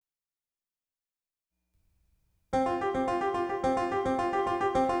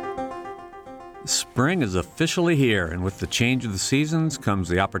Spring is officially here, and with the change of the seasons comes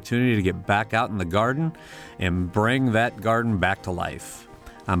the opportunity to get back out in the garden and bring that garden back to life.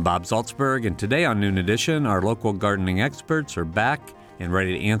 I'm Bob Zaltsberg, and today on Noon Edition, our local gardening experts are back and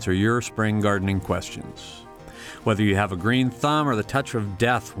ready to answer your spring gardening questions. Whether you have a green thumb or the touch of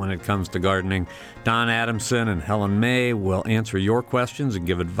death when it comes to gardening, Don Adamson and Helen May will answer your questions and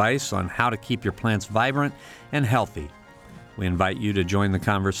give advice on how to keep your plants vibrant and healthy. We invite you to join the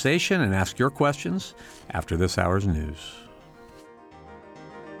conversation and ask your questions after this hour's news.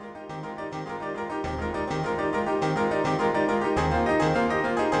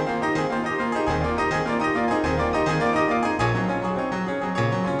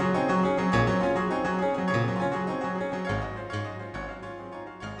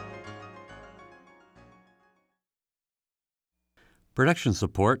 Production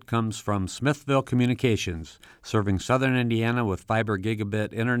support comes from Smithville Communications, serving southern Indiana with fiber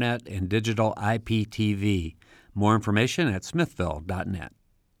gigabit internet and digital IPTV. More information at smithville.net.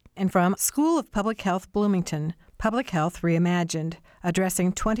 And from School of Public Health Bloomington, Public Health Reimagined,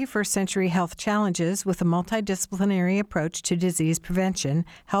 addressing 21st century health challenges with a multidisciplinary approach to disease prevention,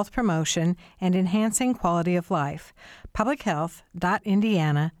 health promotion, and enhancing quality of life.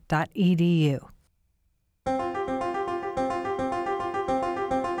 publichealth.indiana.edu.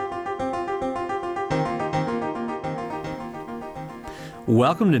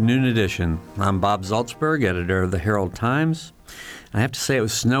 Welcome to Noon Edition. I'm Bob Zaltsberg, editor of the Herald Times. I have to say it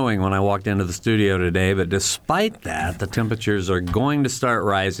was snowing when I walked into the studio today, but despite that, the temperatures are going to start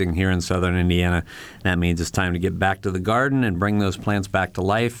rising here in southern Indiana. That means it's time to get back to the garden and bring those plants back to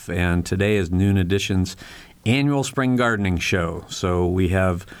life, and today is Noon Edition's annual spring gardening show. So we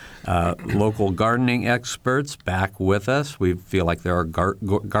have local gardening experts back with us. We feel like there are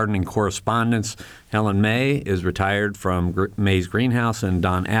gardening correspondents. Helen May is retired from May's Greenhouse, and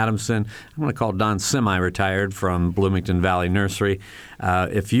Don Adamson, I'm going to call Don semi-retired, from Bloomington Valley Nursery.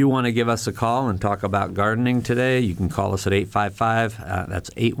 If you want to give us a call and talk about gardening today, you can call us at 855, that's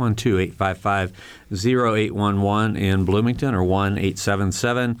 812-855-0811 in Bloomington, or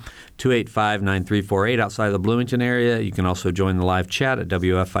 1-877-285-9348 outside of the Bloomington area. You can also join the live chat at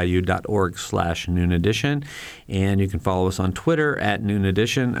wfiu.org/Noon Edition, and you can follow us on Twitter at Noon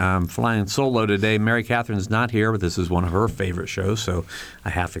Edition. I'm flying solo today. Mary Catherine's not here, but this is one of her favorite shows, so I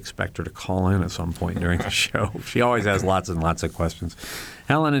half expect her to call in at some point during the show. She always has lots and lots of questions.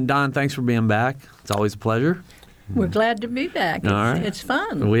 Helen and Don, thanks for being back. It's always a pleasure. We're glad to be back. It's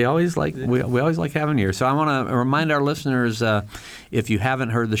fun. We always like having you here. So I want to remind our listeners, if you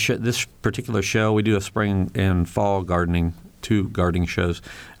haven't heard this particular show, we do a spring and fall gardening, 2 gardening shows.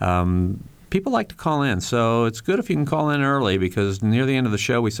 People like to call in, so it's good if you can call in early, because near the end of the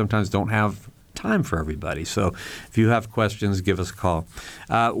show, we sometimes don't have time for everybody. So if you have questions, give us a call.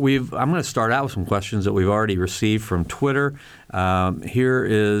 I'm going to start out with some questions that we've already received from Twitter. Here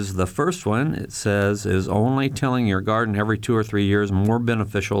is the first one. It says, is only tilling your garden every 2 or 3 years more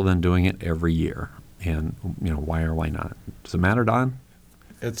beneficial than doing it every year? And, why or why not? Does it matter, Don?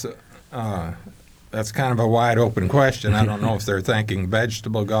 It's that's kind of a wide open question. I don't know if they're thinking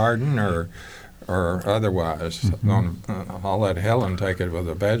vegetable garden or otherwise. Mm-hmm. I'll let Helen take it with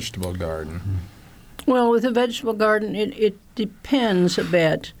a vegetable garden. Well, with a vegetable garden, it depends a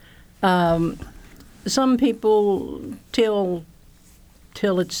bit. Some people till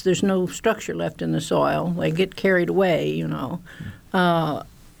there's no structure left in the soil. They get carried away, My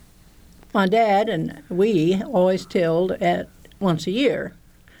dad and we always tilled at once a year,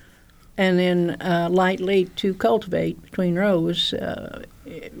 and then lightly to cultivate between rows.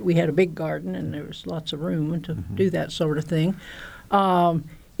 We had a big garden, and there was lots of room to do that sort of thing.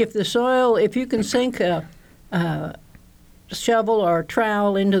 If you can sink a shovel or a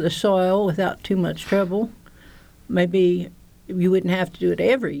trowel into the soil without too much trouble, maybe you wouldn't have to do it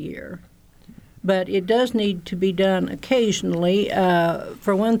every year. But it does need to be done occasionally.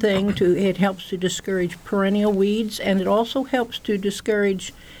 For one thing, it helps to discourage perennial weeds, and it also helps to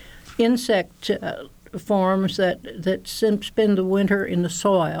discourage insect forms that spend the winter in the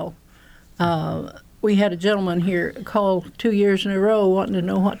soil. We had a gentleman here call 2 years in a row wanting to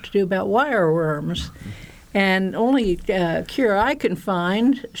know what to do about wireworms. And only cure I can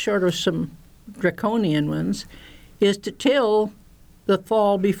find, short of some draconian ones, is to till the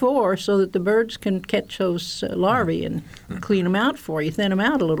fall before so that the birds can catch those larvae and clean them out for you, thin them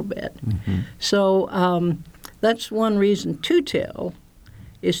out a little bit. Mm-hmm. So that's one reason to till,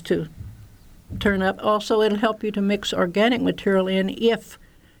 is to turn up. Also, it'll help you to mix organic material in if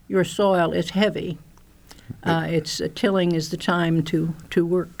your soil is heavy. Tilling is the time to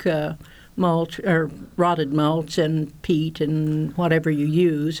work mulch or rotted mulch and peat and whatever you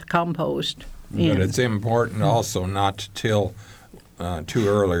use, compost. in. But it's important also not to till too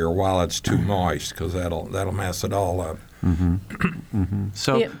early or while it's too moist, because that'll mess it all up.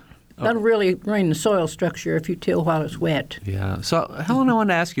 So, That'll really ruin the soil structure if you till while it's wet. yeah. So, Helen, I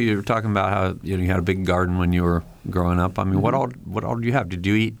wanted to ask you. You were talking about how you had a big garden when you were growing up. I mean, what all did you have? Did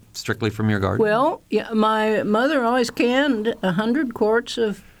you eat strictly from your garden? Well, yeah, my mother always canned 100 quarts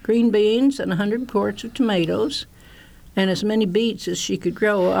of green beans and 100 quarts of tomatoes, and as many beets as she could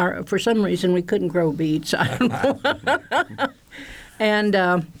grow. For some reason, we couldn't grow beets. I don't know. And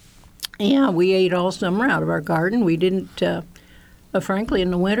yeah, we ate all summer out of our garden. We didn't. Frankly,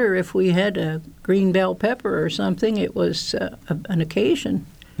 in the winter, if we had a green bell pepper or something, it was an occasion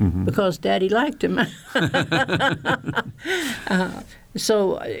because Daddy liked them.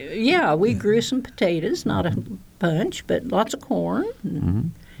 So, yeah, we grew some potatoes, not a bunch, but lots of corn,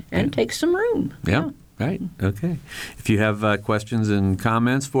 and it takes some room. Yeah. Right. Okay. If you have questions and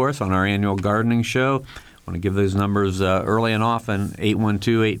comments for us on our annual gardening show, I want to give those numbers early and often,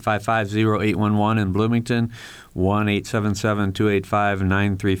 812-855-0811 in Bloomington,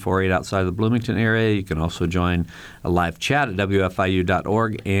 1-877-285-9348 outside the Bloomington area. You can also join a live chat at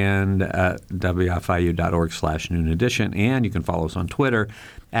WFIU.org and WFIU.org/Noon Edition. And you can follow us on Twitter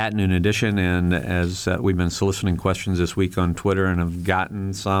at Noon Edition. And as we've been soliciting questions this week on Twitter and have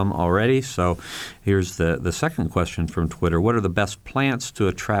gotten some already. So here's the second question from Twitter. What are the best plants to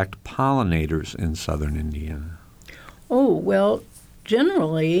attract pollinators in southern Indiana? Oh, well,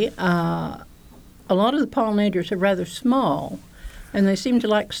 generally, a lot of the pollinators are rather small, and they seem to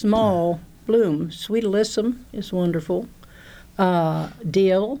like small blooms. Sweet alyssum is wonderful.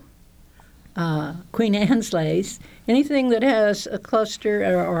 Dill, Queen Anne's lace, anything that has a cluster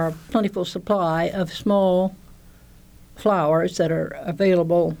or a plentiful supply of small flowers that are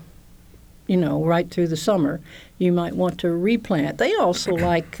available, right through the summer, you might want to replant. They also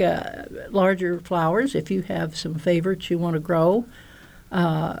like larger flowers. If you have some favorites you want to grow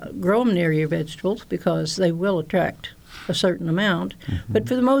them near your vegetables because they will attract a certain amount. But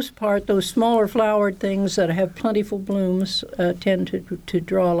for the most part, those smaller flowered things that have plentiful blooms tend to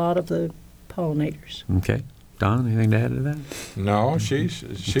draw a lot of the pollinators. Okay. Don, anything to add to that? No, she's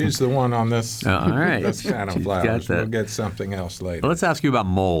the one on this. All right. This kind of She's got flowers. that. We'll get something else later. Well, let's ask you about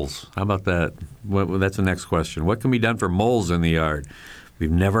moles. How about that? That's the next question. What can be done for moles in the yard?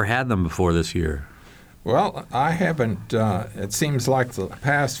 We've never had them before this year. Well, I haven't. It seems like the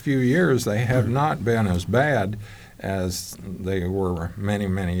past few years they have not been as bad as they were many,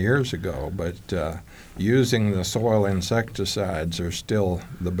 many years ago. But using the soil insecticides are still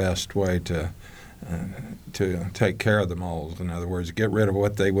the best way to take care of the moles. In other words, get rid of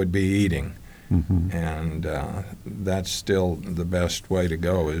what they would be eating. And that's still the best way to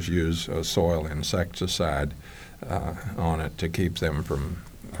go, is use a soil insecticide on it to keep them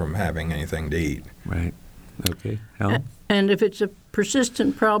from having anything to eat. Right. Okay. Helen? And if it's a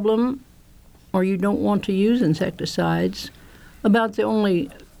persistent problem or you don't want to use insecticides,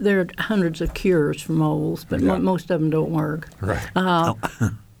 there are hundreds of cures for moles, but most of them don't work. Right.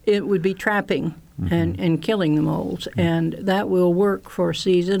 It would be trapping and killing the moles, and that will work for a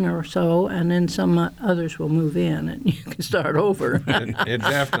season or so, and then some others will move in, and you can start over. It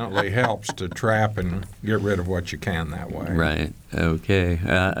definitely helps to trap and get rid of what you can that way. Right. Okay.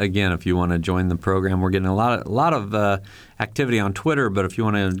 Again, if you want to join the program, we're getting a lot of activity on Twitter, but if you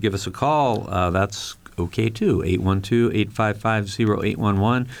want to give us a call, that's okay too.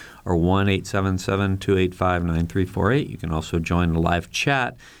 812-855-0811 or 1-877-285-9348. You can also join the live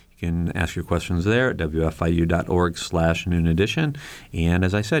chat. You can ask your questions there at WFIU.org/Noon Edition. And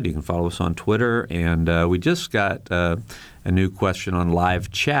as I said, you can follow us on Twitter. And we just got a new question on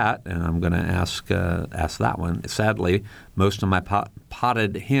live chat, and I'm going to ask that one. Sadly, most of my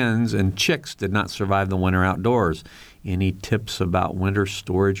potted hens and chicks did not survive the winter outdoors. Any tips about winter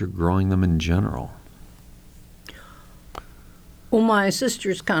storage or growing them in general? Well, my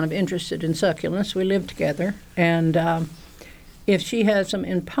sister's kind of interested in succulents. We live together, and if she has them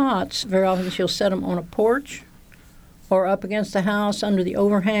in pots, very often she'll set them on a porch or up against the house under the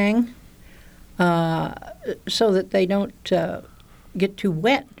overhang so that they don't get too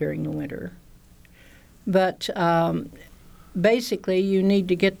wet during the winter. But basically, you need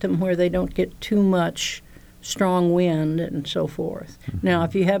to get them where they don't get too much strong wind and so forth. Now,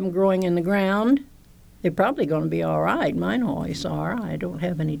 if you have them growing in the ground, they're probably going to be all right. Mine always are. I don't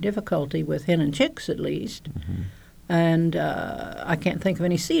have any difficulty with hen and chicks, at least. And I can't think of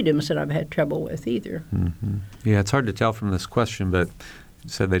any sedums that I've had trouble with either. Yeah, it's hard to tell from this question, but it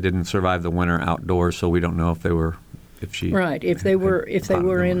said they didn't survive the winter outdoors, so we don't know if they were, Right. If they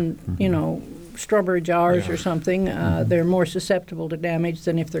were in, strawberry jars or something, they're more susceptible to damage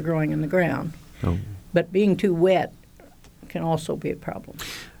than if they're growing in the ground. Oh. But being too wet can also be a problem.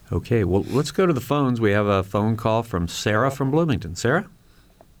 Okay, well, let's go to the phones. We have a phone call from Sarah from Bloomington. Sarah?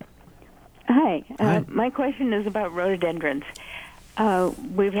 Hi. Hi. My question is about rhododendrons.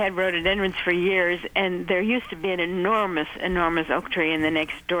 We've had rhododendrons for years, and there used to be an enormous oak tree in the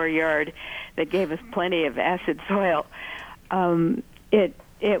next door yard that gave us plenty of acid soil.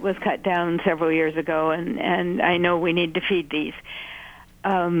 It was cut down several years ago, and I know we need to feed these.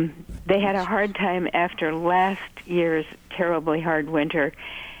 They had a hard time after last year's terribly hard winter,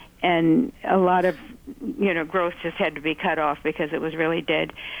 and a lot of growth just had to be cut off because it was really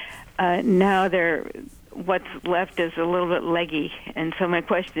dead. Now what's left is a little bit leggy, and so my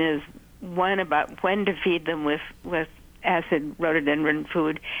question is, one, about when to feed them with acid rhododendron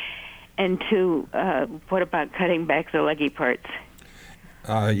food, and two, what about cutting back the leggy parts?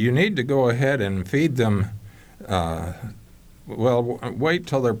 You need to go ahead and feed them, wait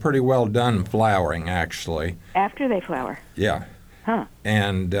till they're pretty well done flowering, actually. After they flower? Yeah. Huh.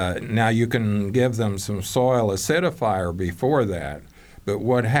 And now you can give them some soil acidifier before that. But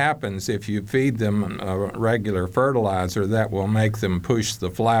what happens if you feed them a regular fertilizer, that will make them push the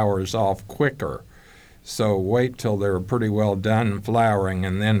flowers off quicker. So wait till they're pretty well done flowering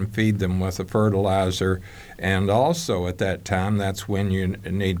and then feed them with a fertilizer. And also at that time, that's when you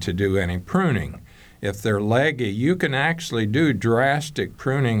need to do any pruning. If they're leggy, you can actually do drastic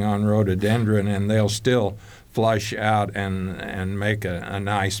pruning on rhododendron and they'll still flush out and make a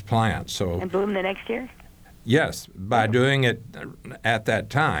nice plant. And bloom the next year? Yes, by doing it at that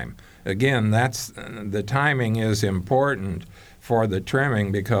time. Again, the timing is important for the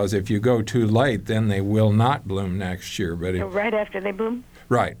trimming, because if you go too late, then they will not bloom next year. But So right after they bloom?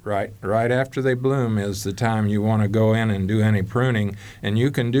 Right after they bloom is the time you want to go in and do any pruning, and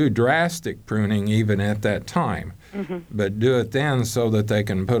you can do drastic pruning even at that time. Mm-hmm. But do it then so that they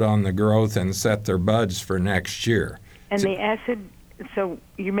can put on the growth and set their buds for next year. And the acid, so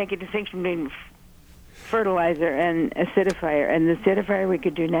you make a distinction between fertilizer and acidifier, and the acidifier we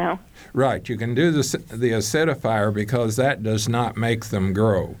could do now? Right, you can do the acidifier because that does not make them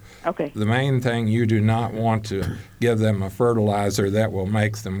grow. Okay. The main thing, you do not want to give them a fertilizer that will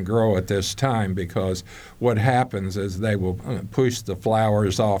make them grow at this time, because what happens is they will push the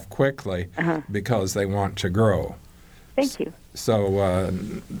flowers off quickly because they want to grow. Thank you. So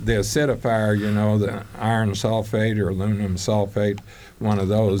the acidifier, the iron sulfate or aluminum sulfate, one of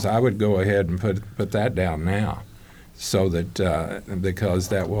those, I would go ahead and put that down now, so that because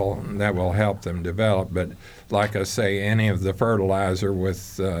that will help them develop. But like I say, any of the fertilizer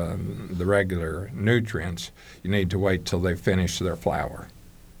with the regular nutrients, you need to wait till they finish their flower.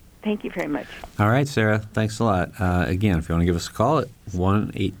 Thank you very much. All right, Sarah. Thanks a lot. Again, if you want to give us a call at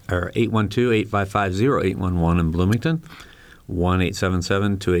 812-855-0811 in Bloomington,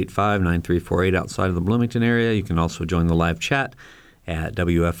 1-877-285-9348 outside of the Bloomington area. You can also join the live chat at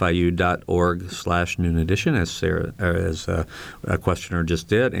wfiu.org/Noon Edition, as a questioner just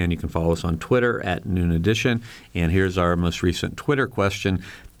did. And you can follow us on Twitter at Noon Edition. And here's our most recent Twitter question.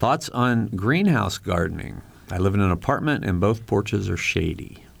 Thoughts on greenhouse gardening? I live in an apartment and both porches are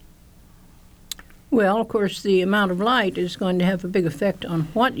shady. Well, of course, the amount of light is going to have a big effect on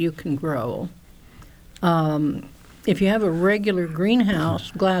what you can grow. If you have a regular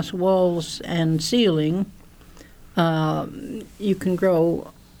greenhouse, glass walls and ceiling, you can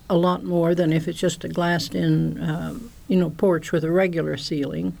grow a lot more than if it's just a glassed-in, porch with a regular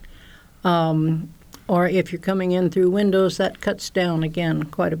ceiling. Or if you're coming in through windows, that cuts down, again,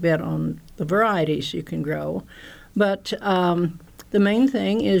 quite a bit on the varieties you can grow. But the main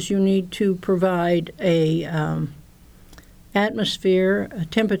thing is you need to provide a atmosphere, a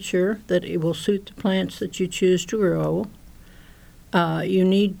temperature that it will suit the plants that you choose to grow. You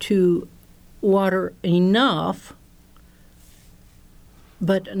need to water enough,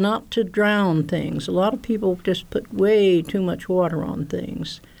 but not to drown things. A lot of people just put way too much water on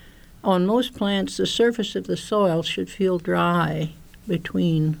things. On most plants, the surface of the soil should feel dry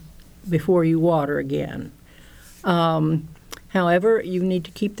before you water again. However, you need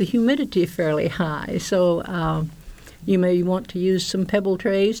to keep the humidity fairly high, so you may want to use some pebble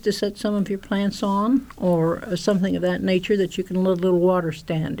trays to set some of your plants on, or something of that nature that you can let a little water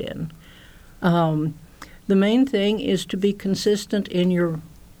stand in. The main thing is to be consistent in your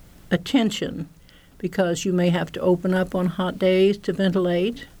attention, because you may have to open up on hot days to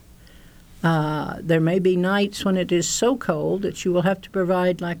ventilate. There may be nights when it is so cold that you will have to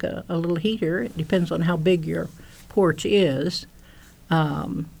provide like a little heater. It depends on how big your porch is.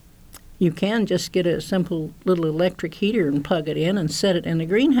 You can just get a simple little electric heater and plug it in and set it in the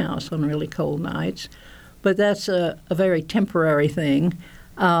greenhouse on really cold nights, but that's a very temporary thing.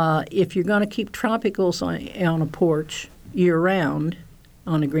 If you're going to keep tropicals on a porch year-round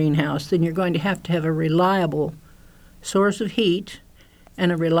on a greenhouse, then you're going to have a reliable source of heat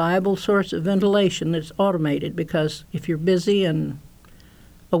and a reliable source of ventilation that's automated, because if you're busy and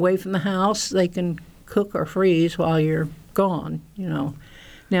away from the house, they can cook or freeze while you're gone, Now,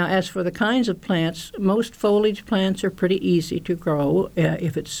 as for the kinds of plants, most foliage plants are pretty easy to grow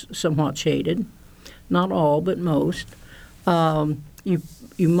if it's somewhat shaded. Not all, but most.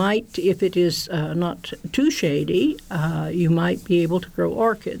 You might, if it is not too shady, you might be able to grow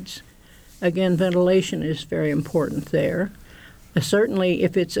orchids. Again, ventilation is very important there. Certainly,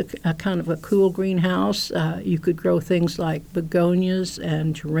 if it's a kind of a cool greenhouse, you could grow things like begonias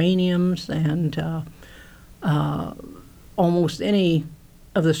and geraniums and almost any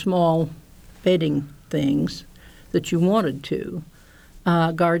of the small bedding things that you wanted to.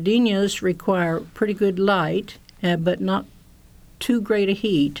 Gardenias require pretty good light, but not too great a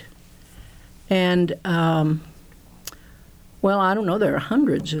heat. And, well, I don't know, there are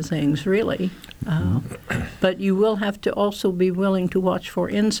hundreds of things, really. But you will have to also be willing to watch for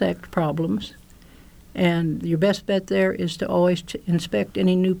insect problems. And your best bet there is to always inspect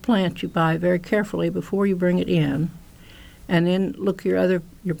any new plant you buy very carefully before you bring it in. And then look your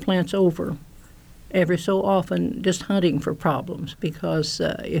plants over every so often, just hunting for problems, because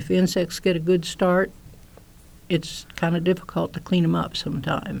if insects get a good start, it's kind of difficult to clean them up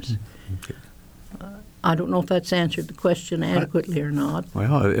sometimes. Okay. I don't know if that's answered the question adequately or not.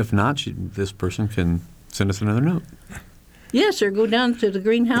 Well, if not, this person can send us another note. Yes, or go down to the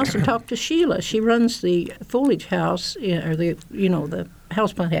greenhouse and talk to Sheila. She runs the foliage house, or the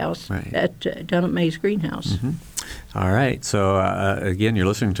houseplant house down at May's Greenhouse. Mm-hmm. All right. So, again, you're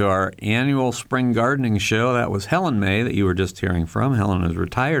listening to our annual spring gardening show. That was Helen May that you were just hearing from. Helen is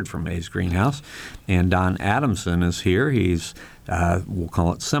retired from May's Greenhouse. And Don Adamson is here. He's, we'll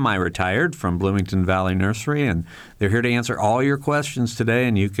call it semi-retired from Bloomington Valley Nursery. And they're here to answer all your questions today.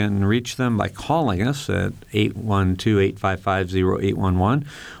 And you can reach them by calling us at 812-855-0811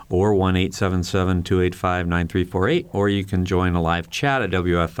 or 1-877-285-9348. Or you can join a live chat at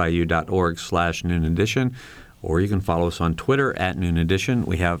wfiu.org/Noon Edition. Or you can follow us on Twitter at Noon Edition.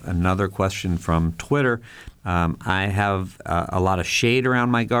 We have another question from Twitter. I have a lot of shade around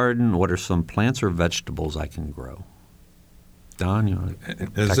my garden. What are some plants or vegetables I can grow? Don, you want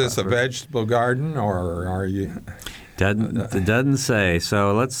to Is this a vegetable garden, or are you? It doesn't say.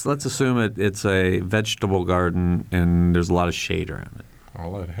 So let's assume it's a vegetable garden and there's a lot of shade around it.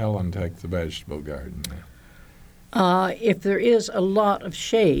 I'll let Helen take the vegetable garden. If there is a lot of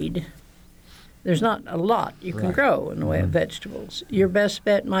shade, there's not a lot you can grow in the way of vegetables. Your best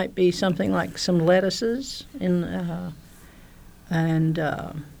bet might be something like some lettuces you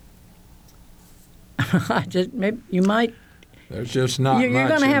might. There's just not You're much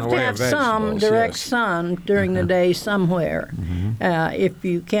going to in have the to way have of some vegetables, direct yes. sun during the day somewhere. If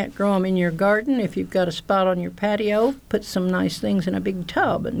you can't grow them in your garden, if you've got a spot on your patio, put some nice things in a big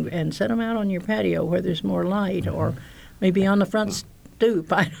tub and set them out on your patio where there's more light, or maybe on the front stoop.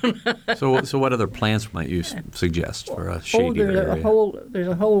 I don't know. So what other plants might you suggest for a shady there's area? There's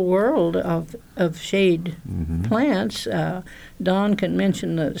a whole world of shade plants. Don can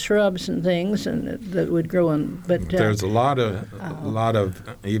mention the shrubs and things that would grow in. But there's a lot of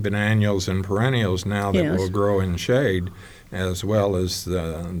even annuals and perennials now that will grow in shade, as well as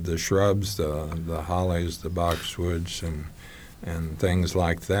the shrubs, the hollies, the boxwoods, and things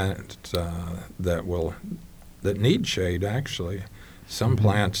like that that need shade actually. Some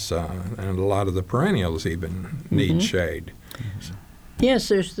plants and a lot of the perennials even need shade. Yes,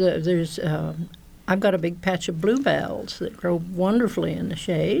 there's I've got a big patch of bluebells that grow wonderfully in the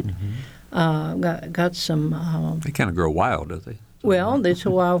shade. Got some. They kind of grow wild, don't they? Well, it's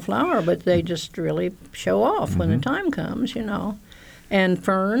a wildflower, but they just really show off when the time comes, And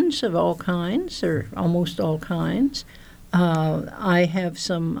ferns of all kinds, or almost all kinds. I have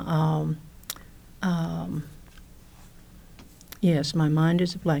some. Yes, my mind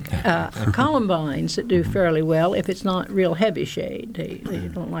is a blank. Columbines that do fairly well if it's not real heavy shade. They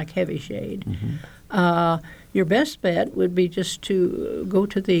don't like heavy shade. Your best bet would be just to go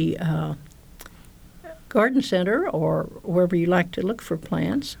to the garden center or wherever you like to look for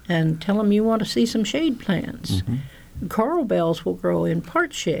plants and tell them you want to see some shade plants. Coral bells will grow in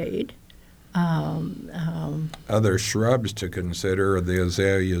part shade. Other shrubs to consider are the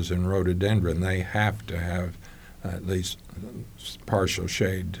azaleas and rhododendron. They have to have at least partial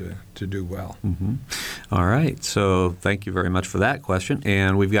shade to do well. All right. So thank you very much for that question.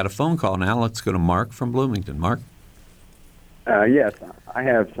 And we've got a phone call now. Let's go to Mark from Bloomington. Mark? Yes, I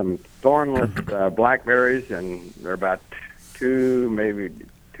have some thornless blackberries, and they're about maybe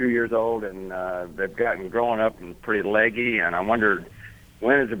 2 years old, and they've gotten growing up and pretty leggy. And I wondered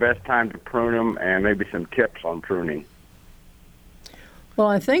when is the best time to prune them, and maybe some tips on pruning. Well,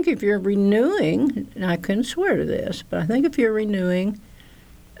 I think if you're renewing, and I couldn't swear to this, but I think if you're renewing,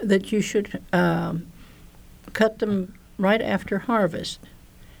 that you should cut them right after harvest.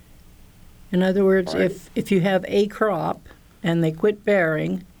 In other words, Right. if you have a crop and they quit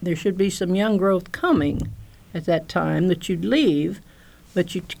bearing, there should be some young growth coming at that time that you'd leave,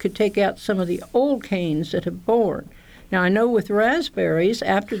 but you could take out some of the old canes that have borne. Now, I know with raspberries,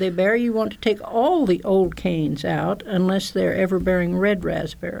 after they bear, you want to take all the old canes out unless they're ever bearing red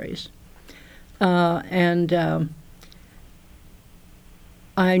raspberries. I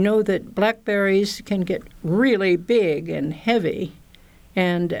know that blackberries can get really big and heavy,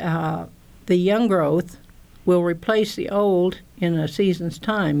 and the young growth will replace the old in a season's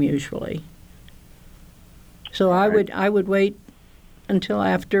time usually. So I would wait until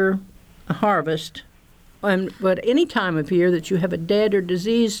after a harvest. But any time of year that you have a dead or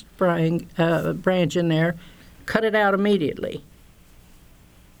diseased branch in there, cut it out immediately.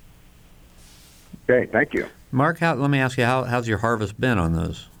 Okay, thank you. Mark, let me ask you, how's your harvest been on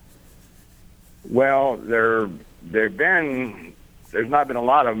those? Well, there's not been a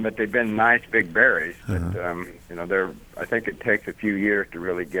lot of them, but they've been nice big berries. Uh-huh. But I think it takes a few years to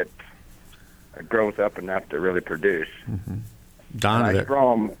really get a growth up enough to really produce. Mm-hmm. Don, And I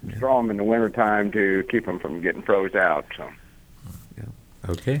straw them in the wintertime to keep them from getting froze out. So.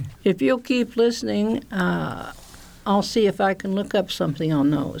 okay. If you'll keep listening, I'll see if I can look up something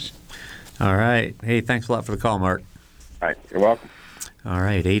on those. All right. Hey, thanks a lot for the call, Mark. All right, you're welcome. All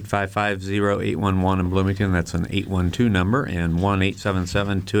right, 855-0811 in Bloomington. That's an 812 number, and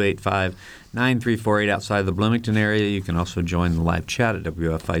 1-877-285-9348 outside the Bloomington area. You can also join the live chat at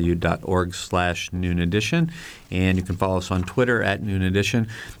wfiu.org/Noon Edition, and you can follow us on Twitter at Noon Edition.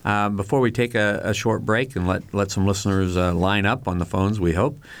 Before we take a short break and let some listeners line up on the phones, we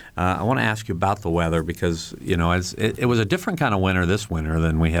hope, I want to ask you about the weather because, it was a different kind of winter this winter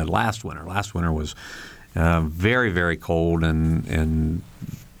than we had last winter. Last winter was very, very cold and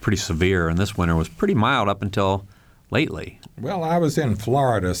pretty severe, and this winter was pretty mild up until lately. Well, I was in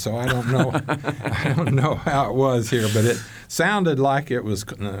Florida, so I don't know. I don't know how it was here, but it sounded like it was.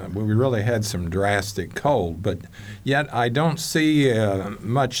 We really had some drastic cold, but yet I don't see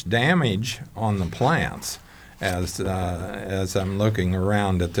much damage on the plants as I'm looking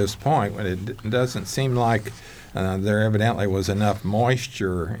around at this point. It doesn't seem like there evidently was enough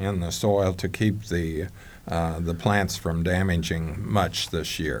moisture in the soil to keep the plants from damaging much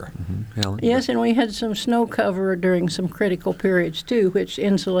this year. Mm-hmm. Helen? Yes, and we had some snow cover during some critical periods too, which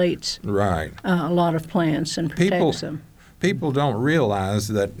insulates Right. a lot of plants and protects them. People don't realize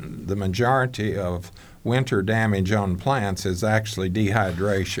that the majority of winter damage on plants is actually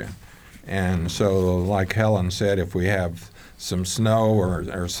dehydration. And so, like Helen said, if we have some snow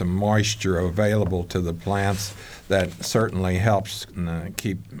or some moisture available to the plants, that certainly helps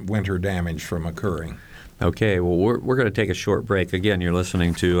keep winter damage from occurring. Okay, well, we're going to take a short break. Again, you're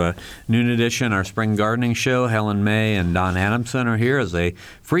listening to Noon Edition, our spring gardening show. Helen May and Don Adamson are here, as they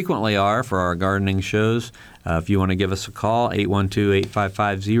frequently are for our gardening shows. If you want to give us a call,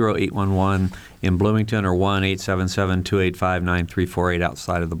 812-855-0811 in Bloomington or 1-877-285-9348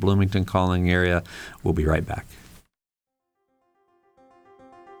 outside of the Bloomington calling area. We'll be right back.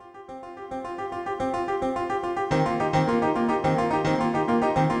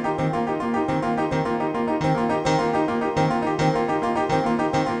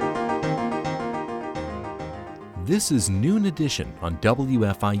 This is Noon Edition on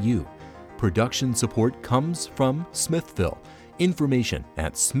WFIU. Production support comes from Smithville. Information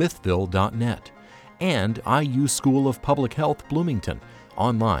at smithville.net. And IU School of Public Health Bloomington.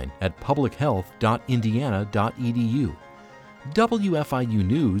 Online at publichealth.indiana.edu. WFIU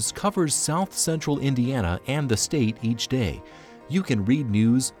News covers South Central Indiana and the state each day. You can read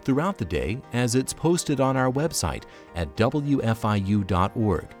news throughout the day as it's posted on our website at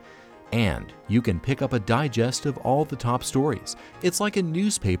wfiu.org. And you can pick up a digest of all the top stories. It's like a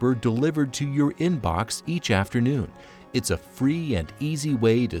newspaper delivered to your inbox each afternoon. It's a free and easy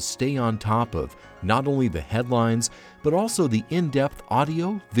way to stay on top of not only the headlines, but also the in-depth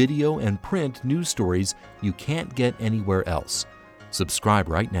audio, video, and print news stories you can't get anywhere else. Subscribe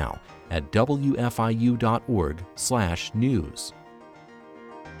right now at wfiu.org/news.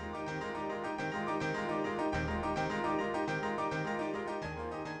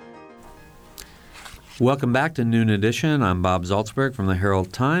 Welcome back to Noon Edition. I'm Bob Zaltsberg from the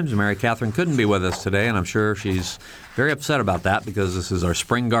Herald Times. Mary Catherine couldn't be with us today, and I'm sure she's very upset about that because this is our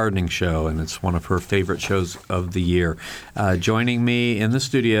spring gardening show, and it's one of her favorite shows of the year. Joining me in the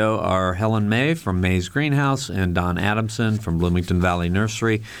studio are Helen May from May's Greenhouse and Don Adamson from Bloomington Valley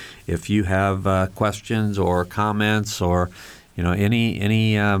Nursery. If you have questions or comments or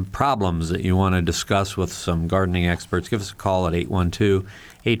any problems that you want to discuss with some gardening experts, give us a call at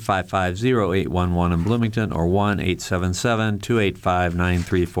 812-855-0811 in Bloomington or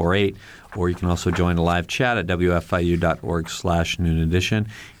 1-877-285-9348. Or you can also join the live chat at wfiu.org/Noon Edition.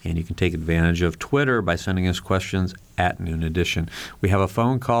 And you can take advantage of Twitter by sending us questions at Noon Edition. We have a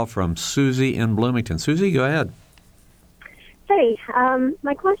phone call from Susie in Bloomington. Susie, go ahead. Hey,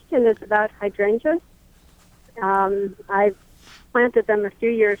 my question is about hydrangeas. I've planted them a few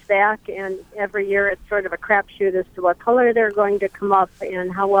years back, and every year it's sort of a crapshoot as to what color they're going to come up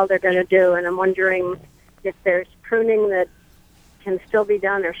and how well they're going to do. And I'm wondering if there's pruning that can still be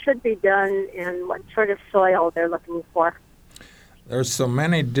done or should be done, and what sort of soil they're looking for. There's so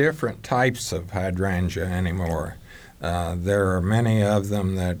many different types of hydrangea anymore. There are many of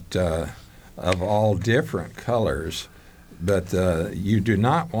them that of all different colors, but you do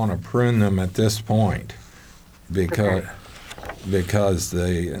not want to prune them at this point because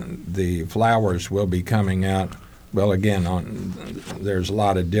the flowers will be coming out. Well, again, there's a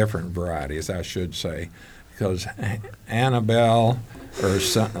lot of different varieties, I should say, because Annabelle or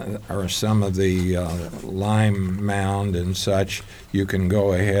some of the lime mound and such, you can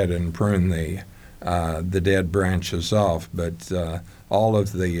go ahead and prune the dead branches off. But all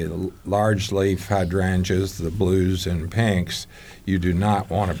of the large leaf hydrangeas, the blues and pinks, you do not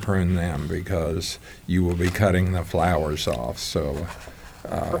want to prune them because you will be cutting the flowers off. So,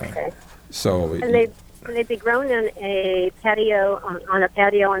 Okay. So Can they be grown in a patio, on a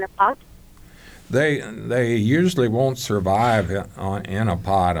patio in a pot? They usually won't survive in a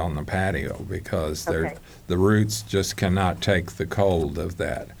pot on the patio because Okay. the roots just cannot take the cold of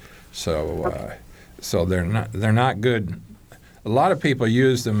that. So so they're not good. A lot of people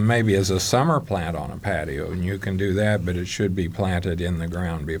use them maybe as a summer plant on a patio, and you can do that, but it should be planted in the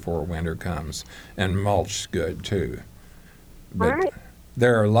ground before winter comes, and mulched good too. But All right.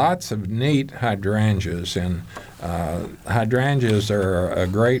 there are lots of neat hydrangeas, and hydrangeas are a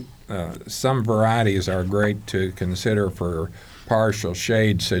great. Some varieties are great to consider for partial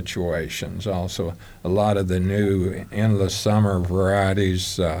shade situations. Also, a lot of the new endless summer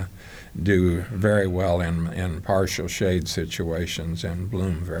varieties do very well in partial shade situations and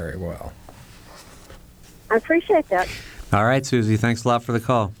bloom very well. I appreciate that. All right, Susie, thanks a lot for the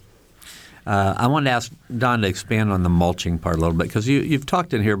call. I wanted to ask Don to expand on the mulching part a little bit, because you've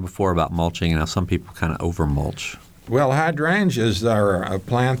talked in here before about mulching and how some people kind of over-mulch. Well, hydrangeas are a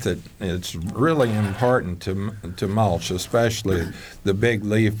plant that it's really important to mulch, especially the big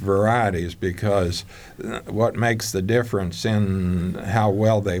leaf varieties, because what makes the difference in how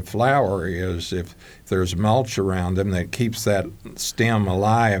well they flower is if there's mulch around them that keeps that stem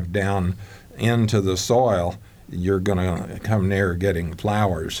alive down into the soil, you're going to come near getting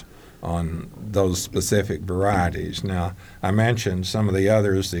flowers on those specific varieties. Now, I mentioned some of the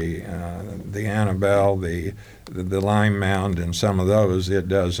others, the Annabelle, the lime mound, and some of those. It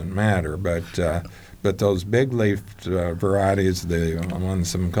doesn't matter, but those big leafed varieties, the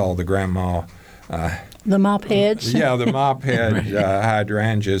ones some call the grandma. The mop heads. Yeah, the mop head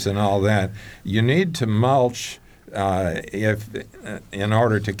hydrangeas and all that. You need to mulch in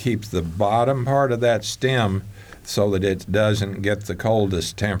order to keep the bottom part of that stem so that it doesn't get the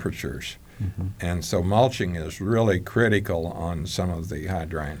coldest temperatures. Mm-hmm. And so mulching is really critical on some of the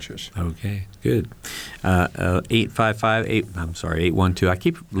hydrangeas. Okay, good. 812. I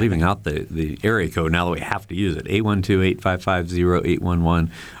keep leaving out the area code now that we have to use it.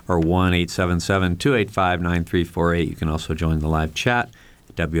 812-855-0811 or 1-877-285-9348. You can also join the live chat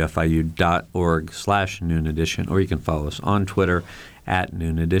at wfiu.org/Noon Edition, or you can follow us on Twitter at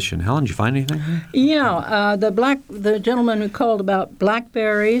Noon Edition. Helen, did you find anything? Yeah, the gentleman who called about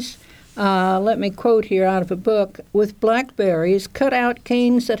blackberries. Let me quote here out of a book. With blackberries, cut out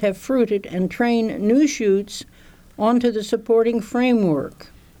canes that have fruited and train new shoots onto the supporting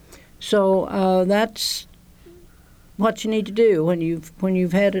framework. So that's what you need to do when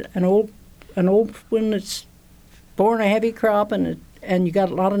you've had an old one that's borne a heavy crop and you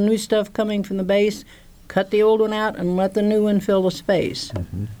got a lot of new stuff coming from the base. Cut the old one out and let the new one fill the space.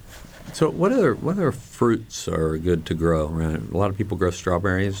 Mm-hmm. So what other fruits are good to grow? Right? A lot of people grow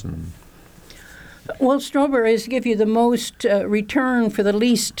strawberries. Well, strawberries give you the most return for the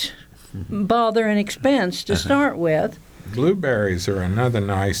least bother and expense to start with. Blueberries are another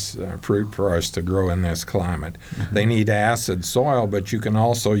nice fruit for us to grow in this climate. They need acid soil, but you can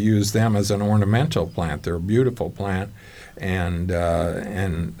also use them as an ornamental plant. They're a beautiful plant and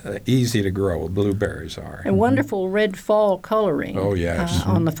easy to grow. Blueberries are. And wonderful red fall coloring. Oh, yes.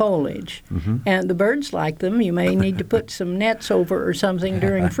 On the foliage. And the birds like them. You may need to put some nets over or something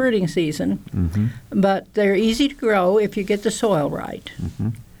during fruiting season. But they're easy to grow if you get the soil right.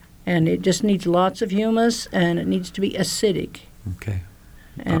 And it just needs lots of humus, and it needs to be acidic. Okay.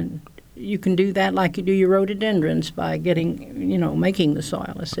 And you can do that like you do your rhododendrons by making the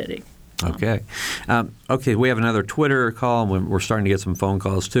soil acidic. Okay. Okay, we have another Twitter call, and we're starting to get some phone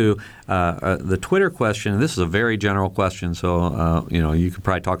calls too. The Twitter question, this is a very general question, so you could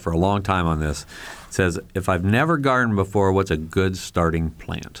probably talk for a long time on this. It says, if I've never gardened before, what's a good starting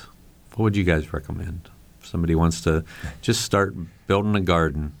plant? What would you guys recommend? If somebody wants to just start building a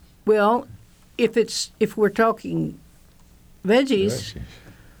garden. Well, if we're talking veggies,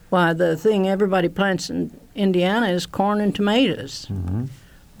 why, the thing everybody plants in Indiana is corn and tomatoes.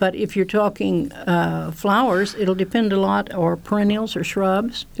 But if you're talking flowers, it'll depend a lot, or perennials or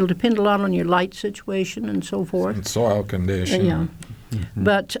shrubs. It'll depend a lot on your light situation and so forth. And soil condition. Yeah.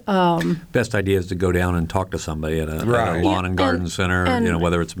 But best idea is to go down and talk to somebody at a lawn and garden center,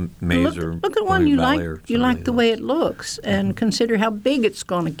 whether it's Mays or look at one you Valley like. You like the way it looks, and consider how big it's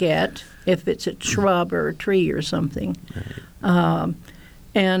going to get if it's a shrub or a tree or something.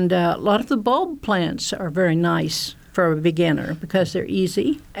 And a lot of the bulb plants are very nice for a beginner because they're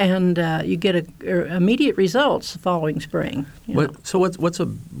easy, and you get immediate results the following spring. So what's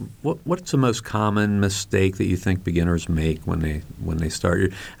the most common mistake that you think beginners make when they start? I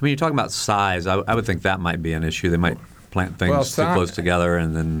mean, you're talking about size. I would think that might be an issue. They might plant things too close together,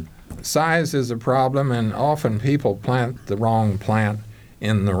 and then size is a problem, and often people plant the wrong plant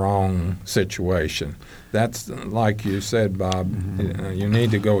in the wrong situation. That's like you said, Bob. You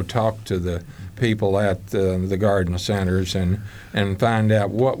need to go talk to the people at the garden centers and find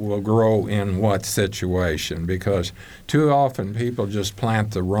out what will grow in what situation, because too often people just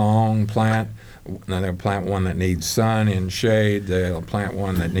plant the wrong plant. They'll plant one that needs sun and shade. They'll plant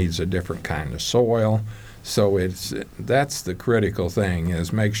one that needs a different kind of soil. So that's the critical thing,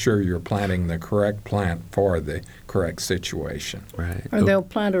 is make sure you're planting the correct plant for the correct situation. Right. Or they'll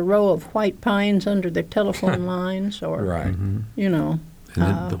plant a row of white pines under their telephone lines, or right. And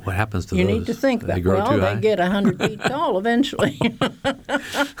then what happens to you those? Need to think that. They grow too high? They get 100 feet tall eventually.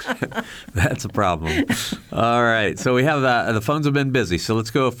 That's a problem. All right. So we have the phones have been busy. So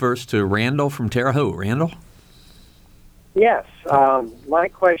let's go first to Randall from Terre Haute. Randall? Yes. My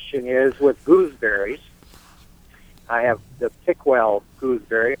question is with gooseberries. I have the Pickwell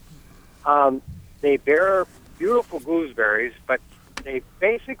gooseberry. They bear beautiful gooseberries, but they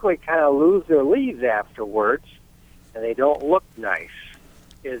basically kind of lose their leaves afterwards, and they don't look nice.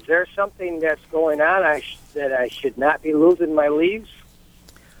 Is there something that's going on that I should not be losing my leaves?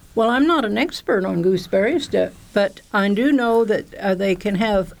 Well, I'm not an expert on gooseberries, but I do know that they can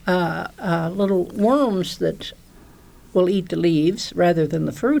have little worms that will eat the leaves rather than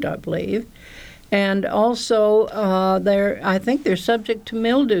the fruit, I believe. And also, I think they're subject to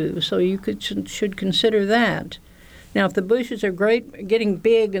mildew, so you should consider that. Now, if the bushes are getting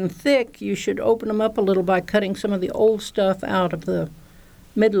big and thick, you should open them up a little by cutting some of the old stuff out of the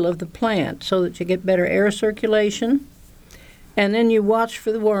middle of the plant so that you get better air circulation. And then you watch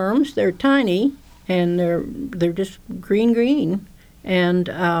for the worms. They're tiny, and they're just green,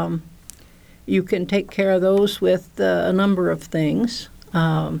 and you can take care of those with a number of things.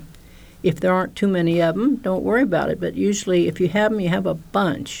 If there aren't too many of them, don't worry about it. But usually, if you have them, you have a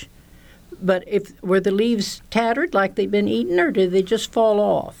bunch. But were the leaves tattered, like they've been eaten, or did they just fall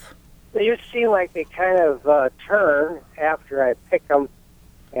off? They just seem like they kind of turn after I pick them,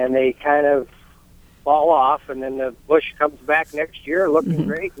 and they kind of fall off, and then the bush comes back next year looking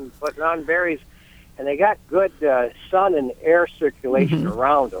great and putting on berries. And they got good sun and air circulation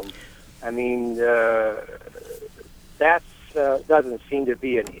around them. I mean, that doesn't seem to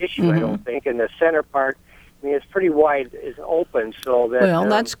be an issue, I don't think. And the center part, I mean, it's pretty wide, is open, so that well,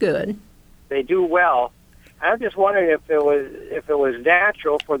 that's good. They do well. I'm just wondering if it was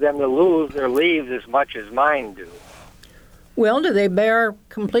natural for them to lose their leaves as much as mine do. Well, do they bear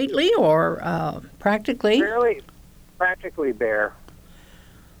completely or practically? Practically bare.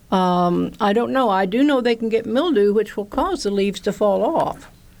 I don't know. I do know they can get mildew, which will cause the leaves to fall off.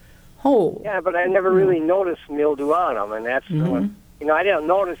 whole. Yeah, but I never really noticed mildew on them, and that's I didn't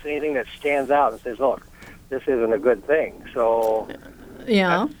notice anything that stands out and says, "Look, this isn't a good thing." So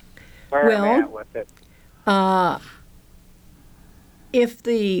yeah, that's where I'm at with it. if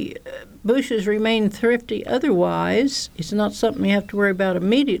the bushes remain thrifty otherwise, it's not something you have to worry about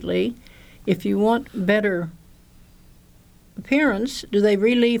immediately. If you want better appearance, do they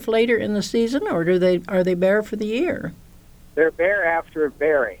re-leaf later in the season, or are they bare for the year? They're bare after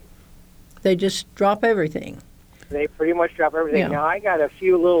bearing. They just drop everything. They pretty much drop everything. Yeah. Now, I got a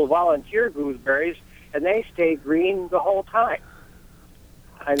few little volunteer gooseberries, and they stay green the whole time.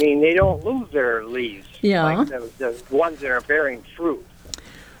 I mean, they don't lose their leaves like the ones that are bearing fruit.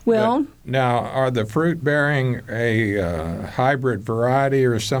 Well, now, are the fruit bearing a hybrid variety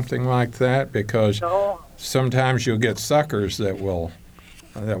or something like that? Because sometimes you'll get suckers that will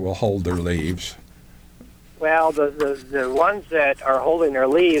hold their leaves. Well, the ones that are holding their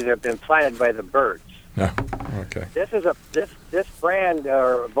leaves have been planted by the birds. No, okay. This brand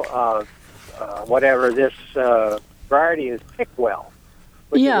or whatever this variety is Pickwell,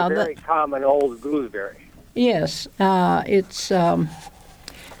 which is a very common old gooseberry. Yes, it's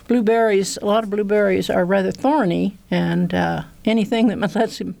blueberries. A lot of blueberries are rather thorny, and anything that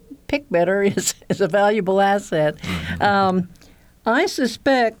lets them pick better is a valuable asset. I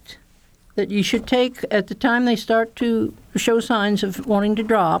suspect that you should take, at the time they start to show signs of wanting to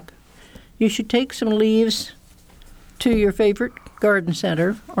drop, you should take some leaves to your favorite garden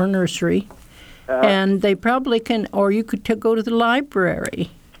center or nursery, and they probably can, or you could go to the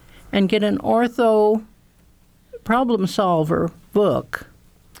library and get an ortho problem solver book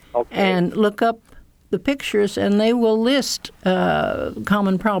and look up the pictures, and they will list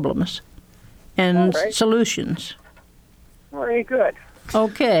common problems and solutions. Very good.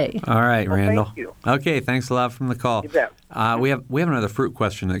 Okay. All right, Randall. Thank you. Okay, thanks a lot from the call. You bet. We have another fruit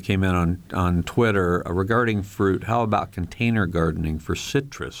question that came in on Twitter regarding fruit. How about container gardening for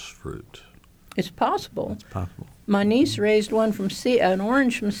citrus fruit? It's possible. It's possible. My niece raised one from an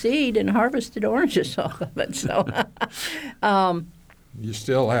orange from seed and harvested oranges off of it. So, you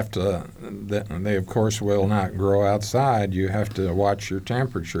still have to. They of course will not grow outside. You have to watch your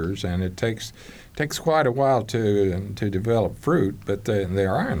temperatures, and it takes quite a while to develop fruit. But they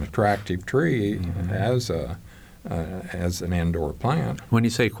are an attractive tree as an indoor plant. When you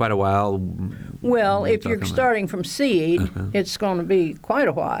say quite a while, well, if you're starting from seed, it's going to be quite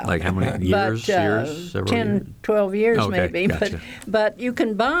a while. Like how many years? Years? 10, years? 12 years maybe. Gotcha. But you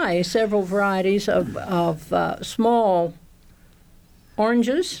can buy several varieties of small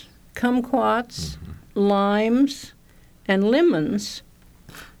oranges, kumquats, limes, and lemons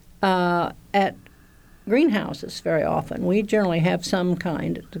at greenhouses very often. We generally have some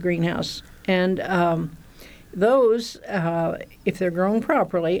kind at the greenhouse. And those, if they're grown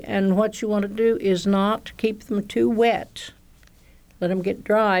properly, and what you want to do is not keep them too wet. Let them get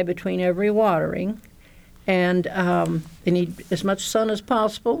dry between every watering. And they need as much sun as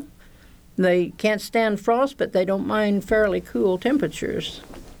possible. They can't stand frost, but they don't mind fairly cool temperatures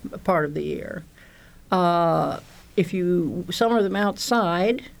part of the year. If you summer them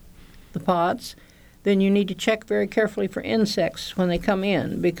outside, the pots, then you need to check very carefully for insects when they come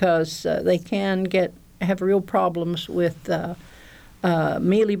in, because they can have real problems with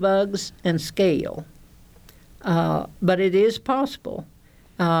mealybugs and scale. But it is possible.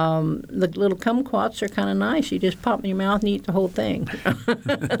 The little kumquats are kind of nice. You just pop in your mouth and eat the whole thing,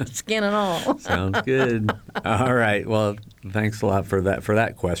 skin and all. Sounds good. All right. Well, thanks a lot for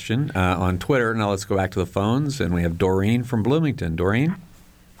that question on Twitter. Now let's go back to the phones, and we have Doreen from Bloomington. Doreen?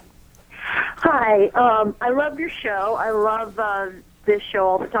 Hi. I love your show. I love this show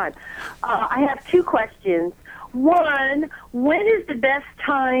all the time. I have two questions. One, when is the best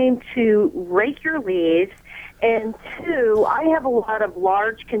time to rake your leaves? And two, I have a lot of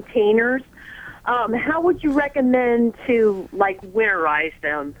large containers. How would you recommend to, winterize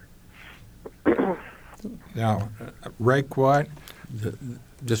them? Now, rake what?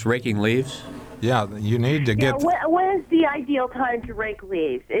 Just raking leaves? Yeah, you need to get... When is the ideal time to rake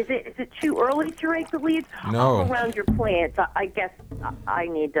leaves? Is it too early to rake the leaves? No. All around your plants. I guess I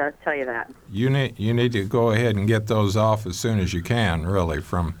need to tell you that. You need to go ahead and get those off as soon as you can, really.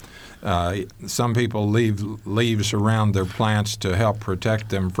 Some people leave leaves around their plants to help protect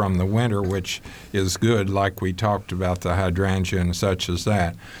them from the winter, which is good, like we talked about the hydrangea and such as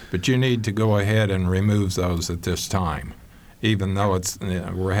that. But you need to go ahead and remove those at this time, even though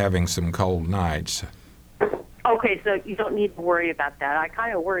we're having some cold nights. Okay, so you don't need to worry about that. I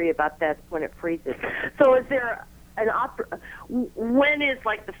kind of worry about that when it freezes. So is there when is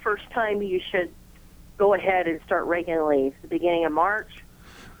the first time you should go ahead and start raking leaves? The beginning of March?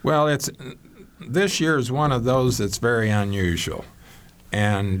 Well, this year is one of those that's very unusual,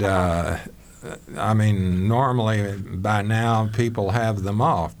 and I mean, normally by now people have them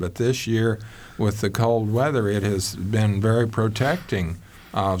off, but this year with the cold weather, it has been very protecting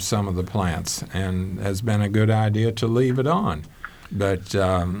of some of the plants and has been a good idea to leave it on. But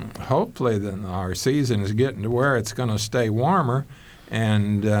hopefully our season is getting to where it's going to stay warmer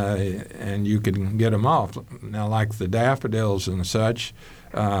and you can get them off. Now, like the daffodils and such,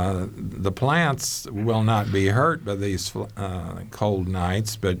 the plants will not be hurt by these cold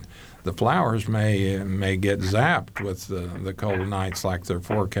nights, but the flowers may get zapped with the cold nights like they're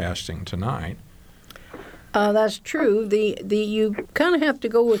forecasting tonight. That's true. You kind of have to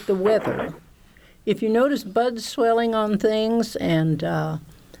go with the weather. If you notice buds swelling on things and,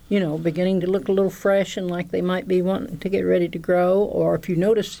 beginning to look a little fresh and like they might be wanting to get ready to grow, or if you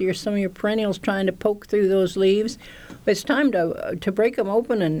notice some of your perennials trying to poke through those leaves, it's time to break them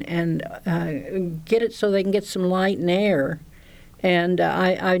open and get it so they can get some light and air. And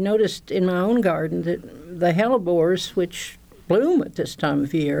I noticed in my own garden that the hellebores, which bloom at this time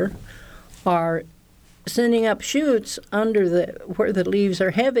of year, are sending up shoots under where the leaves are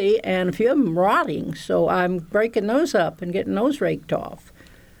heavy, and a few of them rotting. So I'm breaking those up and getting those raked off.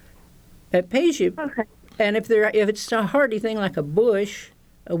 It pays you. Okay. And if it's a hardy thing like a bush,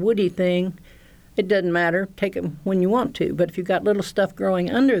 a woody thing, it doesn't matter. Take them when you want to. But if you've got little stuff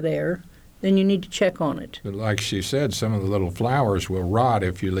growing under there, then you need to check on it. But like she said, some of the little flowers will rot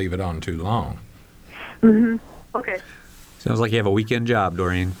if you leave it on too long. Mm-hmm. Okay. Sounds like you have a weekend job,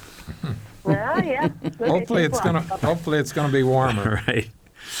 Doreen. Well, yeah. Okay, Hopefully it's gonna be warmer. Right.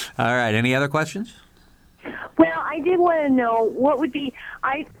 All right. Any other questions? Well, I did want to know what would be.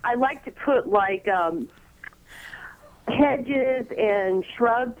 I like to put like hedges and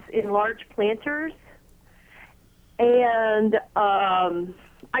shrubs in large planters, and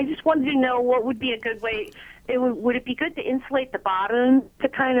I just wanted to know what would be a good way. Would it be good to insulate the bottom to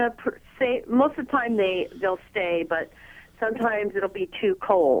kind of say? Most of the time they'll stay, but sometimes it'll be too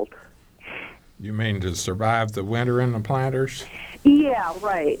cold. You mean to survive the winter in the planters? Yeah,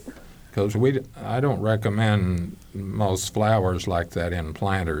 right. Because I don't recommend most flowers like that in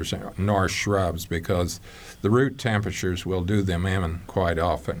planters nor shrubs because the root temperatures will do them in quite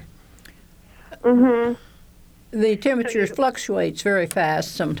often. Mm-hmm. The temperature fluctuates very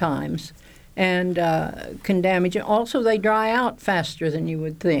fast sometimes and can damage it. Also, they dry out faster than you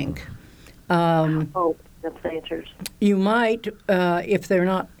would think. The planters. You might, if they're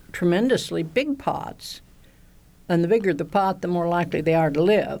not tremendously big pots, and the bigger the pot, the more likely they are to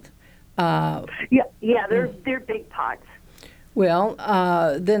live. They're big pots. Well,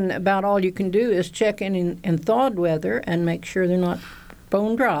 then about all you can do is check in thawed weather and make sure they're not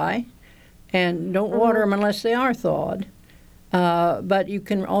bone dry, and don't water them unless they are thawed. But you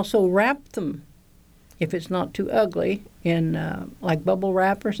can also wrap them, if it's not too ugly, in like bubble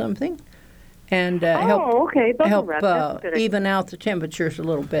wrap or something, and help even out the temperatures a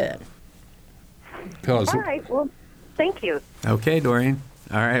little bit. All right. Well, thank you. Okay, Doreen.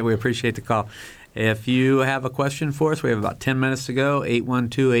 All right, we appreciate the call. If you have a question for us, we have about 10 minutes to go.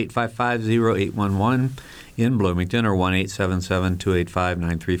 812-855-0811 in Bloomington or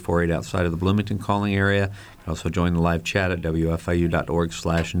 1-877-285-9348 outside of the Bloomington calling area. You can also join the live chat at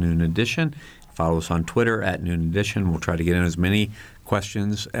wfiu.org/Noon Edition. Follow us on Twitter at Noon Edition. We'll try to get in as many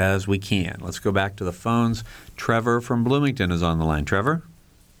questions as we can. Let's go back to the phones. Trevor from Bloomington is on the line. Trevor?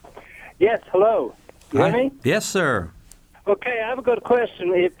 Yes, hello. You hear me? Yes, sir. Okay, I have a good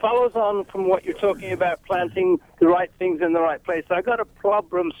question. It follows on from what you're talking about, planting the right things in the right place. I got a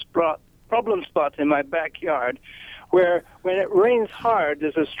problem spot in my backyard where when it rains hard,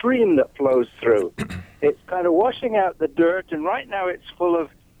 there's a stream that flows through. It's kind of washing out the dirt, and right now it's full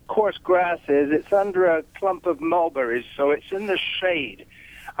of coarse grasses. It's under a clump of mulberries, so it's in the shade.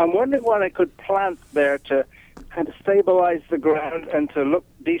 I'm wondering what I could plant there to kind of stabilize the ground and to look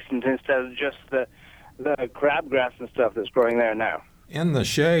decent instead of just the crabgrass and stuff that's growing there now. In the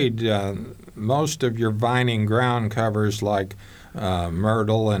shade, most of your vining ground covers like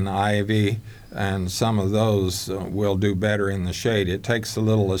myrtle and ivy and some of those will do better in the shade. It takes a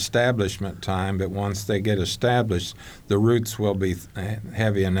little establishment time, but once they get established, the roots will be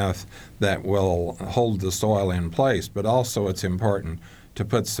heavy enough that will hold the soil in place. But also it's important to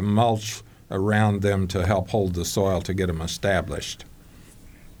put some mulch around them to help hold the soil to get them established.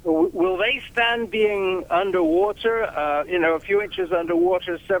 Will they stand being underwater, a few inches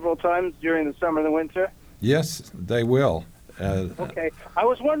underwater several times during the summer and the winter? Yes, they will. Okay. I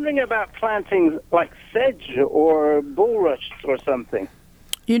was wondering about planting like sedge or bulrush or something.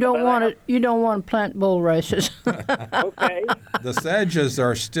 You don't want to plant bulrushes. Okay. The sedges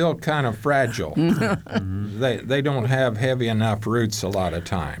are still kind of fragile. They don't have heavy enough roots a lot of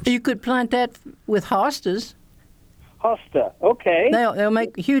times. You could plant that with hostas. Hosta. Okay. They'll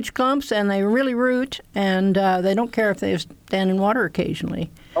make huge clumps, and they really root, and they don't care if they stand in water occasionally.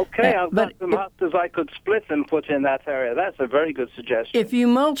 Okay, I've got some hostas I could split and put in that area. That's a very good suggestion. If you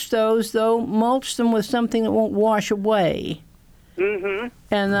mulch those, though, mulch them with something that won't wash away. Mm-hmm.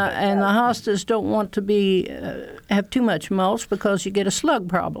 And the hostas don't want to be have too much mulch because you get a slug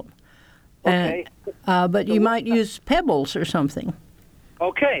problem. Okay. But you might use pebbles or something.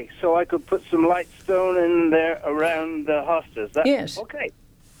 Okay, so I could put some light stone in there around the hostas. Yes. Okay.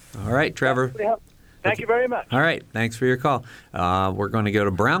 All right, Trevor. Thank you very much. All right, thanks for your call. We're going to go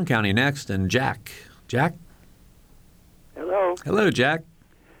to Brown County next, and Jack. Jack? Hello. Hello, Jack.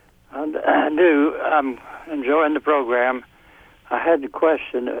 I do. I'm enjoying the program. I had a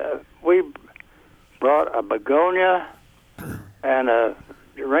question. We brought a begonia and a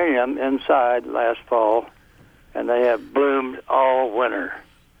geranium inside last fall, and they have bloomed all winter,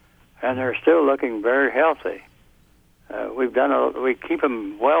 and they're still looking very healthy. We keep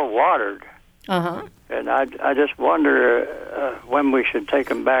them well watered, and I just wonder when we should take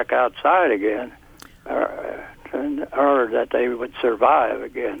them back outside again, or that they would survive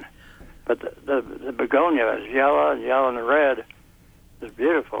again. But the begonia is yellow and red. It's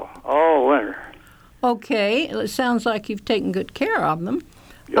beautiful all winter. Okay, it sounds like you've taken good care of them.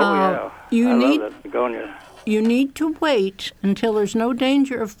 Oh yeah, I love that begonia. You need to wait until there's no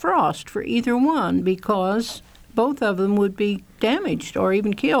danger of frost for either one, because both of them would be damaged or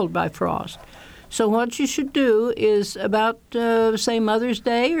even killed by frost. So what you should do is about, say, Mother's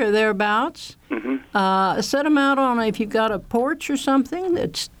Day or thereabouts, set them out on, if you've got a porch or something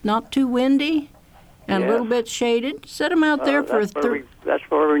that's not too windy and a little bit shaded, set them out there for that's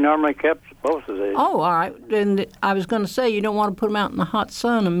where we normally kept both of these. Oh, all right. And I was going to say you don't want to put them out in the hot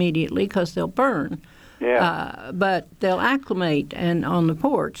sun immediately because they'll burn. Yeah. But they'll acclimate and on the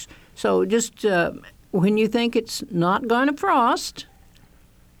porch. So just when you think it's not going to frost,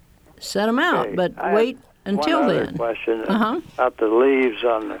 set them out. Okay. But wait until one then. Other question about the leaves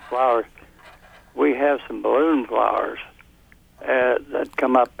on the flowers. We have some balloon flowers that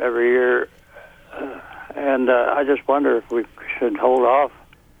come up every year, and I just wonder if we should hold off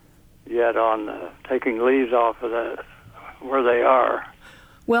yet on taking leaves off of that where they are.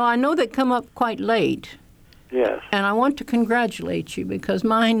 Well, I know they come up quite late. Yes. And I want to congratulate you because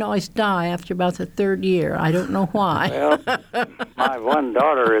mine always die after about the third year. I don't know why. Well, my one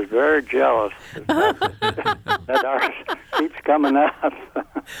daughter is very jealous that ours keeps coming up.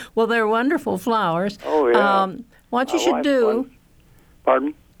 Well, they're wonderful flowers. Oh, yeah. What you should do...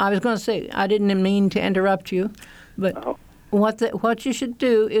 Pardon? I was going to say, I didn't mean to interrupt you, but what you should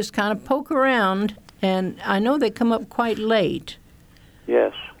do is kind of poke around, and I know they come up quite late.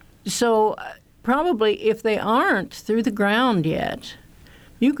 Yes. So probably if they aren't through the ground yet,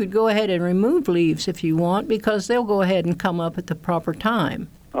 you could go ahead and remove leaves if you want, because they'll go ahead and come up at the proper time.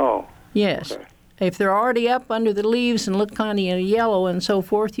 Oh. Yes. Okay. If they're already up under the leaves and look kind of yellow and so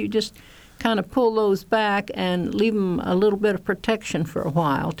forth, you just kind of pull those back and leave them a little bit of protection for a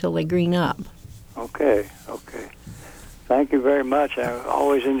while till they green up. Okay. Thank you very much. I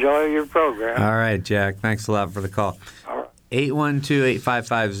always enjoy your program. All right, Jack. Thanks a lot for the call. All right.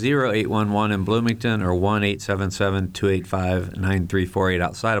 812-855-0811 in Bloomington, or 1-877-285-9348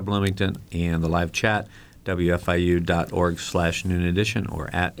 outside of Bloomington, and the live chat, wfiu.org/Noon Edition, or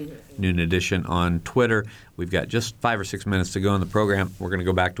at Noon Edition on Twitter. We've got just 5 or 6 minutes to go in the program. We're going to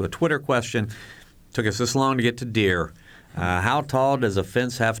go back to a Twitter question. Took us this long to get to deer. How tall does a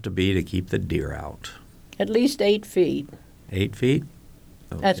fence have to be to keep the deer out? At least 8 feet. 8 feet?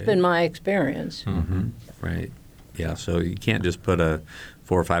 Okay. That's been my experience. Mm-hmm. Right. Yeah, so you can't just put a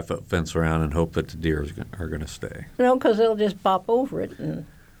 4 or 5 foot fence around and hope that the deer are going to stay. No, because they'll just bop over it. And,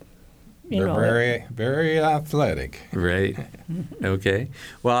 They're very, very athletic. Right. Okay.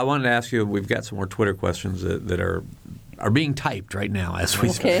 Well, I wanted to ask you, we've got some more Twitter questions that are being typed right now as we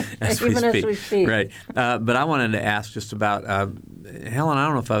speak. As we speak. Right. But I wanted to ask just about, Helen, I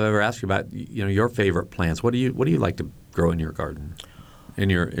don't know if I've ever asked you about your favorite plants. What do you like to grow in your garden, in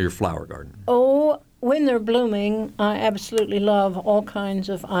your flower garden? Oh, when they're blooming, I absolutely love all kinds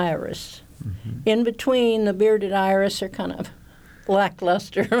of iris. Mm-hmm. In between, the bearded iris are kind of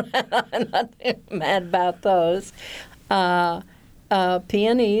lackluster. I'm not mad about those.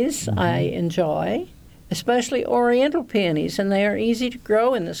 Peonies I enjoy, especially oriental peonies, and they are easy to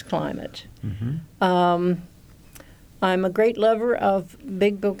grow in this climate. Mm-hmm. I'm a great lover of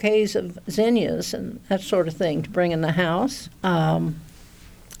big bouquets of zinnias and that sort of thing to bring in the house.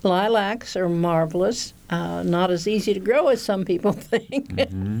 Lilacs are marvelous. Not as easy to grow as some people think,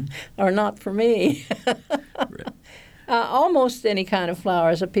 or not for me. Almost any kind of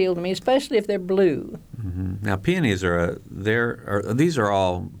flowers appeal to me, especially if they're blue. Now, peonies these are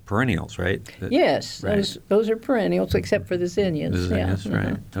all perennials, right? Yes, right. Those are perennials, except for the zinnias. The zinnias,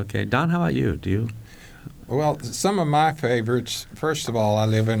 right. Okay. Don, how about you? Do you? Well, some of my favorites, first of all, I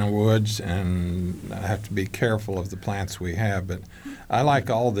live in the woods and I have to be careful of the plants we have, but I like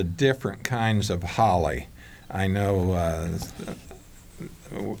all the different kinds of holly. I know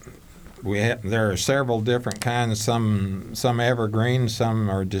there are several different kinds, some evergreen, some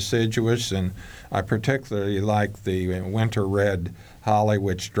are deciduous, and I particularly like the winter red holly,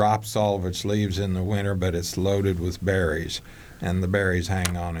 which drops all of its leaves in the winter, but it's loaded with berries. And the berries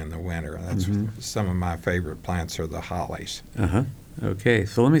hang on in the winter. That's some of my favorite plants are the hollies. Okay,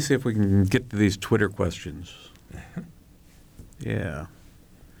 so let me see if we can get to these Twitter questions. Yeah.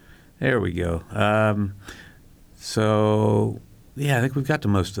 There we go. I think we've got to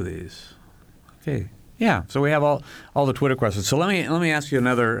most of these. Okay. Yeah, so we have all the Twitter questions. So let me ask you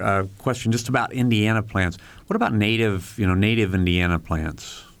another question just about Indiana plants. What about native Indiana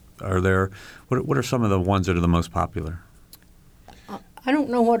plants? What are some of the ones that are the most popular? I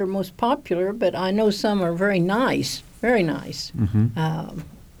don't know what are most popular, but I know some are very nice, very nice.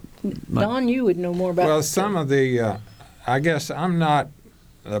 Don, you would know more about. Well, some of the, I guess I'm not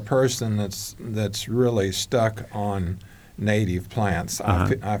a person that's really stuck on native plants.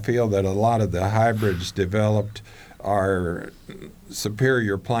 I feel that a lot of the hybrids developed are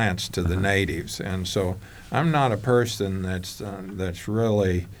superior plants to the natives, and so I'm not a person that's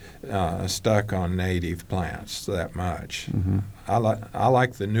really stuck on native plants that much. I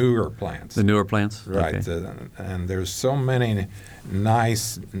like the newer plants. The newer plants, right? Okay. And there's so many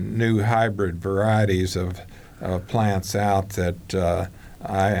nice new hybrid varieties of plants out that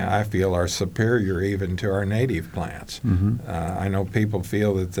I feel are superior even to our native plants. I know people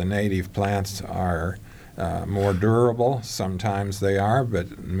feel that the native plants are more durable. Sometimes they are,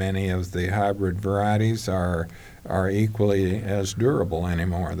 but many of the hybrid varieties are equally as durable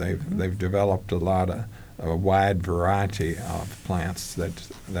anymore. They've developed a wide variety of plants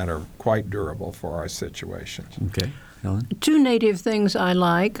that are quite durable for our situations. Okay, Helen? Two native things I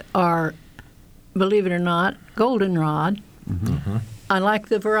like are, believe it or not, goldenrod. I like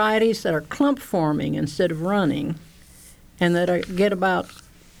the varieties that are clump forming instead of running, and that get about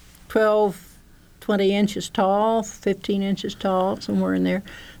 12, 20 inches tall, 15 inches tall, somewhere in there,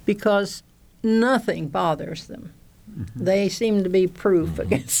 because nothing bothers them. They seem to be proof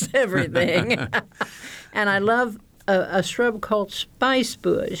against everything. And I love a shrub called spice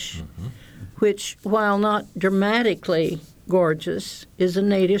bush, which, while not dramatically gorgeous, is a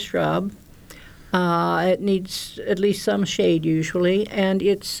native shrub. It needs at least some shade usually, and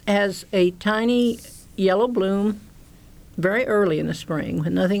it has a tiny yellow bloom very early in the spring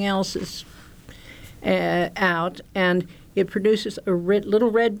when nothing else is out, and it produces a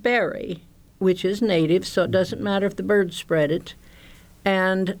little red berry, which is native, so it doesn't matter if the birds spread it,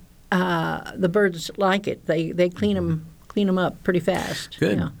 and the birds like it. They clean them up pretty fast.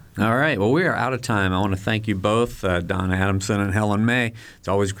 Good. Yeah. All right. Well, we are out of time. I want to thank you both, Don Adamson and Helen May. It's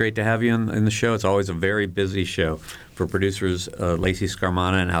always great to have you in the show. It's always a very busy show. For producers Lacey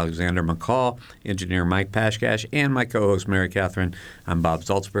Scarmana and Alexander McCall, engineer Mike Pashkash, and my co-host Mary Catherine, I'm Bob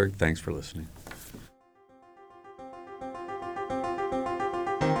Zaltsberg. Thanks for listening.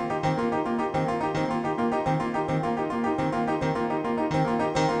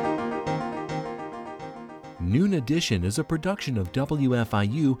 Noon Edition is a production of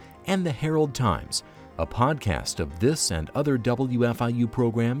WFIU and the Herald Times. A podcast of this and other WFIU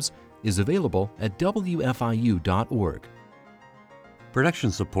programs is available at WFIU.org.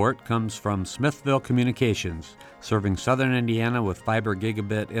 Production support comes from Smithville Communications, serving southern Indiana with fiber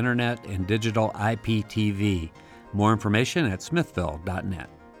gigabit internet and digital IPTV. More information at smithville.net.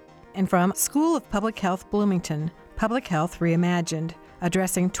 And from School of Public Health Bloomington, Public Health Reimagined,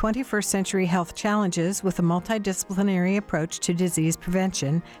 addressing 21st century health challenges with a multidisciplinary approach to disease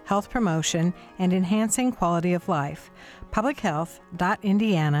prevention, health promotion, and enhancing quality of life.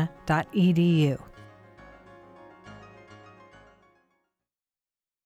 publichealth.indiana.edu.